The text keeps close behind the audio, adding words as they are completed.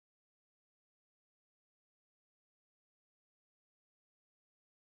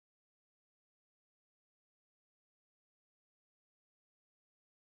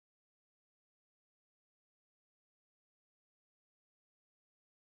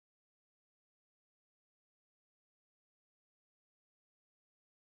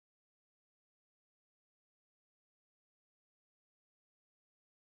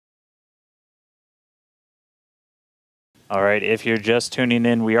All right, if you're just tuning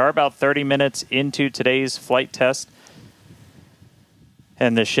in, we are about 30 minutes into today's flight test,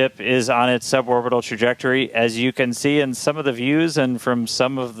 and the ship is on its suborbital trajectory. As you can see in some of the views and from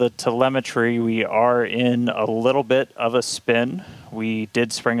some of the telemetry, we are in a little bit of a spin. We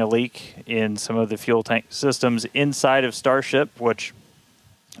did spring a leak in some of the fuel tank systems inside of Starship, which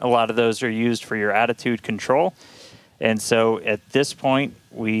a lot of those are used for your attitude control. And so at this point,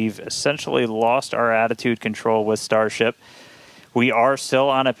 we've essentially lost our attitude control with Starship. We are still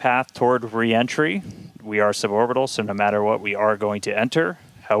on a path toward re-entry. We are suborbital, so no matter what, we are going to enter.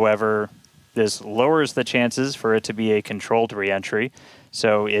 However, this lowers the chances for it to be a controlled re-entry.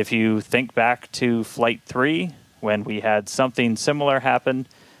 So if you think back to Flight 3, when we had something similar happen,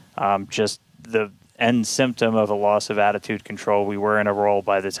 just the end symptom of a loss of attitude control, we were in a roll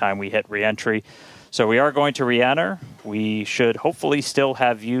by the time we hit re-entry. So we are going to re-enter. We should hopefully still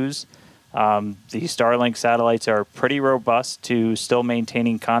have views. The Starlink satellites are pretty robust to still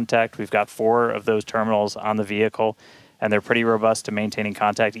maintaining contact. We've got 4 of those terminals on the vehicle, and they're pretty robust to maintaining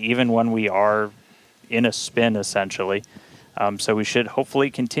contact even when we are in a spin, essentially. So we should hopefully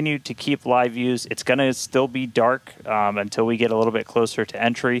continue to keep live views. It's going to still be dark until we get a little bit closer to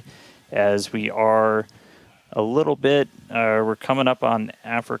entry, as we are a little bit, we're coming up on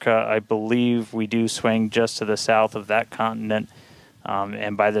Africa. I believe we do swing just to the south of that continent.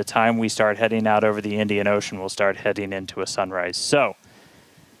 And by the time we start heading out over the Indian Ocean, we'll start heading into a sunrise. So,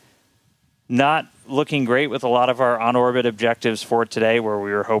 not looking great with a lot of our on-orbit objectives for today, where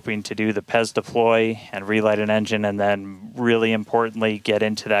we were hoping to do the PEZ deploy and relight an engine, and then really importantly, get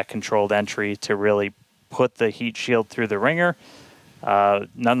into that controlled entry to really put the heat shield through the ringer.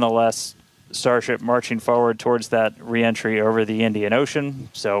 Nonetheless, Starship marching forward towards that re-entry over the Indian Ocean,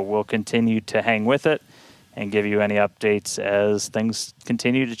 so we'll continue to hang with it and give you any updates as things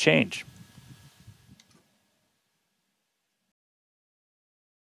continue to change.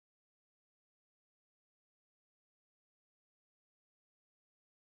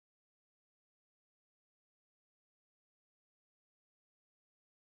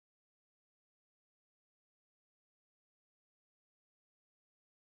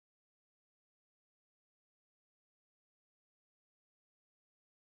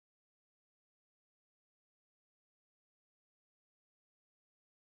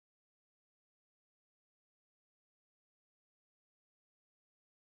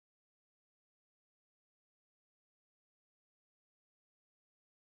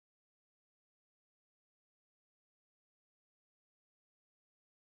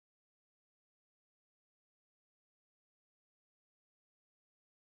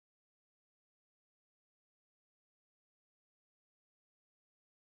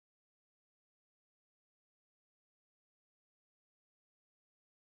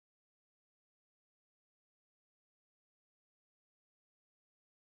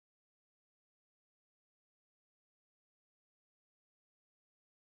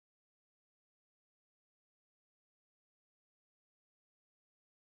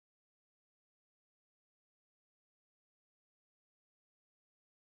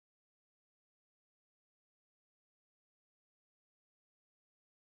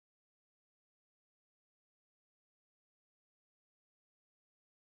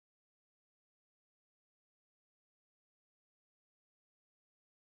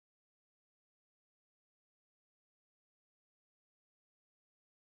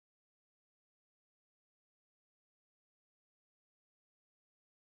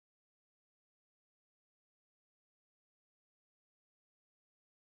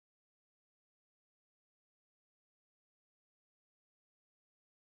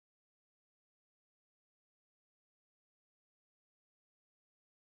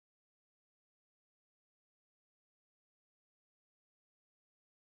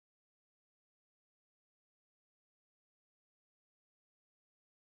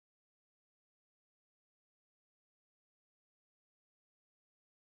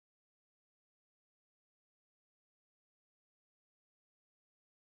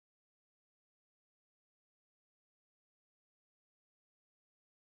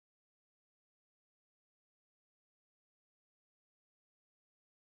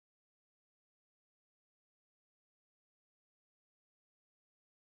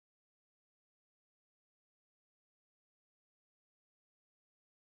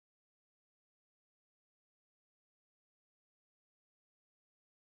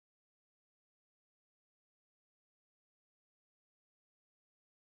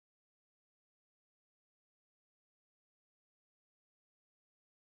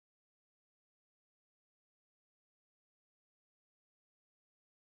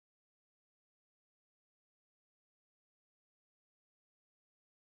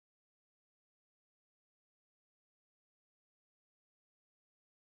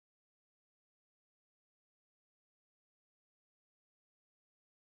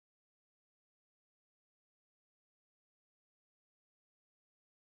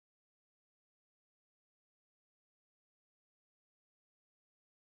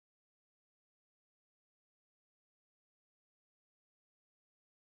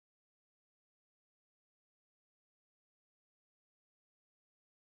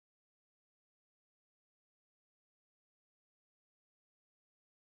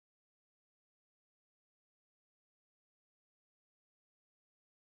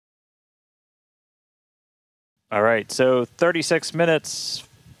 All right, so 36 minutes,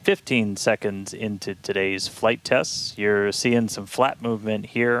 15 seconds into today's flight tests. You're seeing some flat movement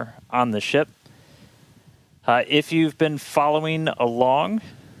here on the ship. If you've been following along,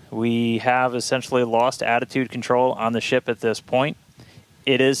 we have essentially lost attitude control on the ship at this point.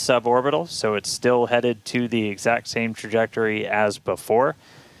 It is suborbital, so it's still headed to the exact same trajectory as before.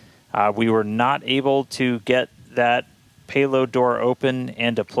 We were not able to get that payload door open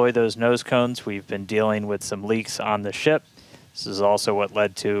and deploy those nose cones. We've been dealing with some leaks on the ship. This is also what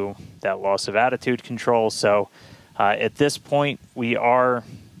led to that loss of attitude control. So at this point, we are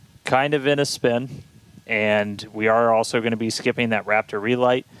kind of in a spin, and we are also going to be skipping that Raptor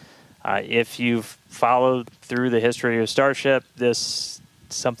relight. If you've followed through the history of Starship,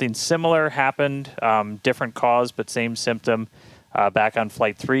 something similar happened, different cause, but same symptom back on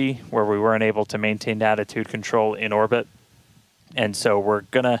Flight 3, where we weren't able to maintain attitude control in orbit. And so we're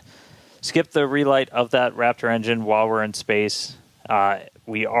going to skip the relight of that Raptor engine while we're in space.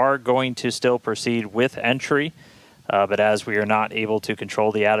 We are going to still proceed with entry, but as we are not able to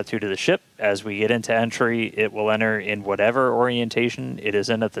control the attitude of the ship, as we get into entry, it will enter in whatever orientation it is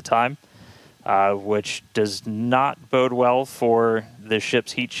in at the time, which does not bode well for the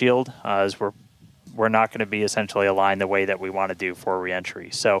ship's heat shield, as we're not going to be essentially aligned the way that we want to do for reentry.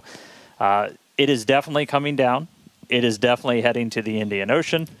 So it is definitely coming down. It is definitely heading to the Indian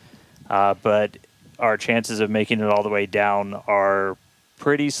Ocean, but our chances of making it all the way down are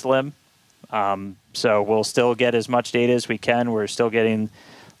pretty slim. So we'll still get as much data as we can. We're still getting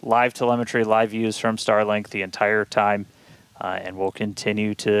live telemetry, live views from Starlink the entire time, and we'll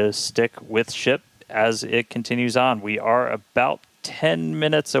continue to stick with ship as it continues on. We are about 10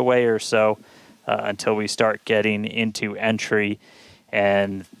 minutes away or so until we start getting into entry,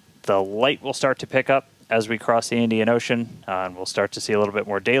 and the light will start to pick up as we cross the Indian Ocean, and we'll start to see a little bit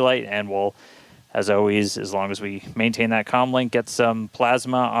more daylight, and we'll, as always, as long as we maintain that comm link, get some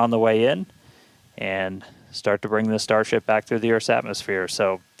plasma on the way in and start to bring the Starship back through the Earth's atmosphere.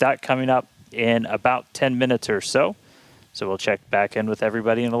 So that coming up in about 10 minutes or so. So we'll check back in with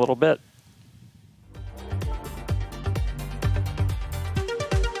everybody in a little bit.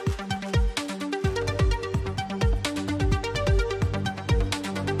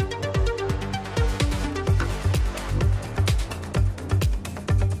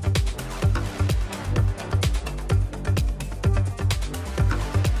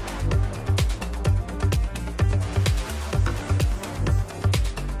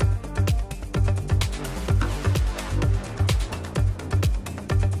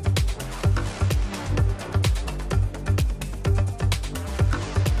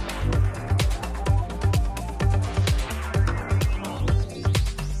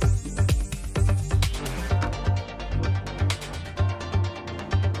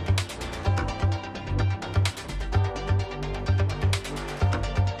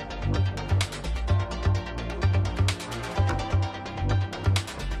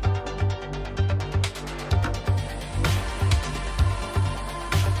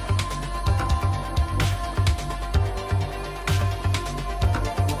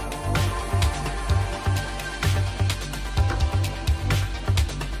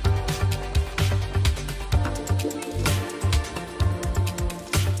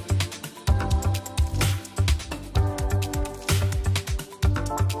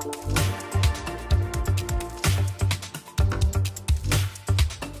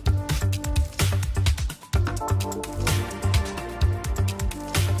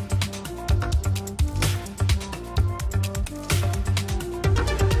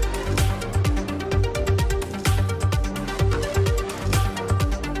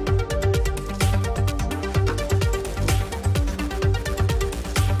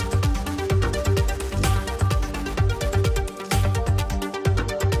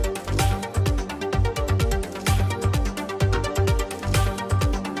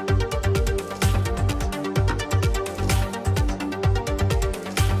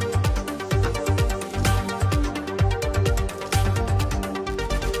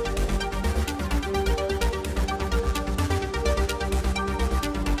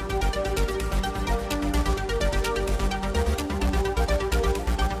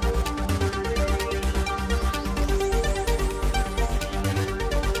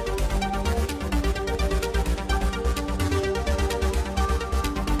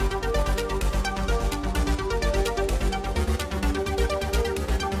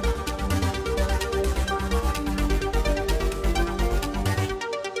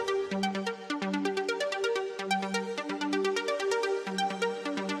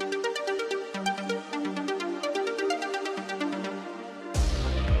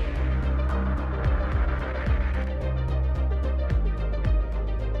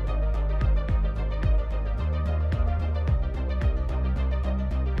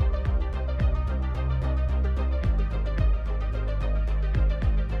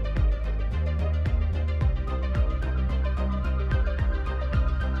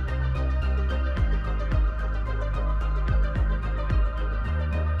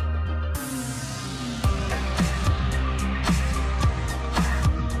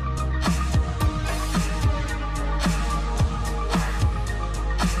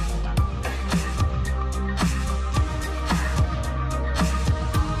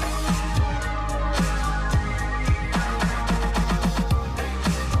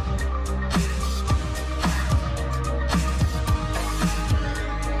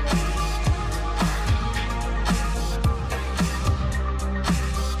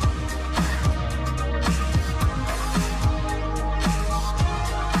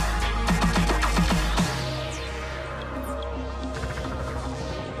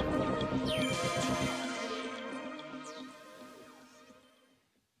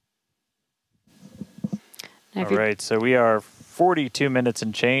 All right, so we are 42 minutes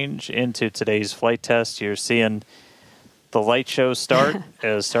and change into today's flight test. You're seeing the light show start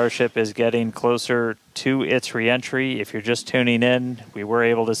as Starship is getting closer to its reentry. If you're just tuning in, we were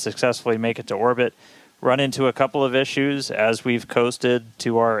able to successfully make it to orbit, run into a couple of issues as we've coasted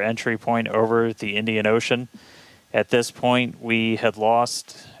to our entry point over the Indian Ocean. At this point, we had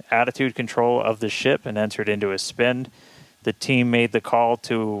lost attitude control of the ship and entered into a spin. The team made the call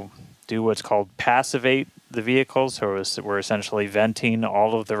to do what's called passivate the vehicle, so we're essentially venting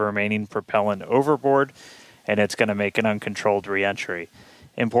all of the remaining propellant overboard, and it's going to make an uncontrolled reentry.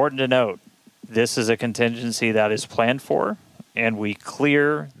 Important to note, this is a contingency that is planned for, and we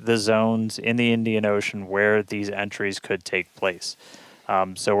clear the zones in the Indian Ocean where these entries could take place.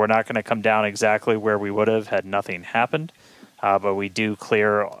 So we're not going to come down exactly where we would have had nothing happened, but we do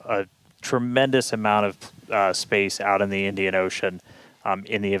clear a tremendous amount of space out in the Indian Ocean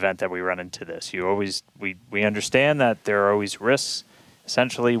in the event that we run into this. We understand that there are always risks,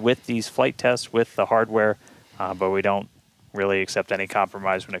 essentially, with these flight tests, with the hardware, but we don't really accept any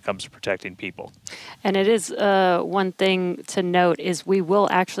compromise when it comes to protecting people. And it is one thing to note is we will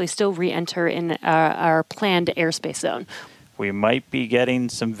actually still re-enter in our planned airspace zone. We might be getting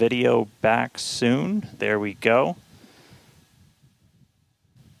some video back soon. There we go.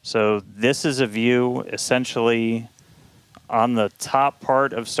 So this is a view essentially on the top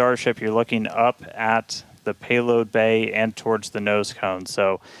part of Starship. You're looking up at the payload bay and towards the nose cone.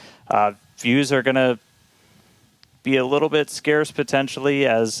 So views are going to be a little bit scarce potentially,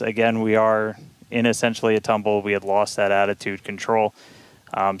 as again we are in essentially a tumble. We had lost that attitude control.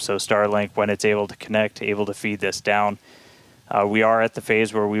 So Starlink, when it's able to connect, able to feed this down. We are at the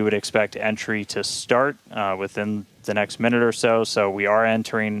phase where we would expect entry to start within the next minute or so. So we are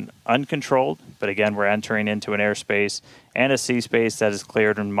entering uncontrolled, but again, we're entering into an airspace and a sea space that is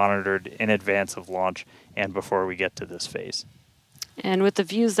cleared and monitored in advance of launch and before we get to this phase. And with the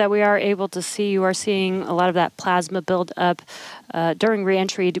views that we are able to see, you are seeing a lot of that plasma build up. During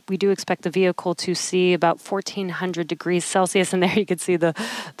reentry, we do expect the vehicle to see about 1400 degrees Celsius, and there you can see the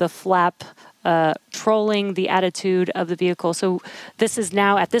flap trolling the attitude of the vehicle. So this is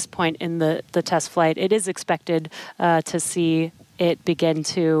now, at this point in the test flight, it is expected to see it begin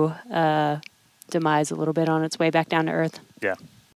to demise a little bit on its way back down to Earth. Yeah.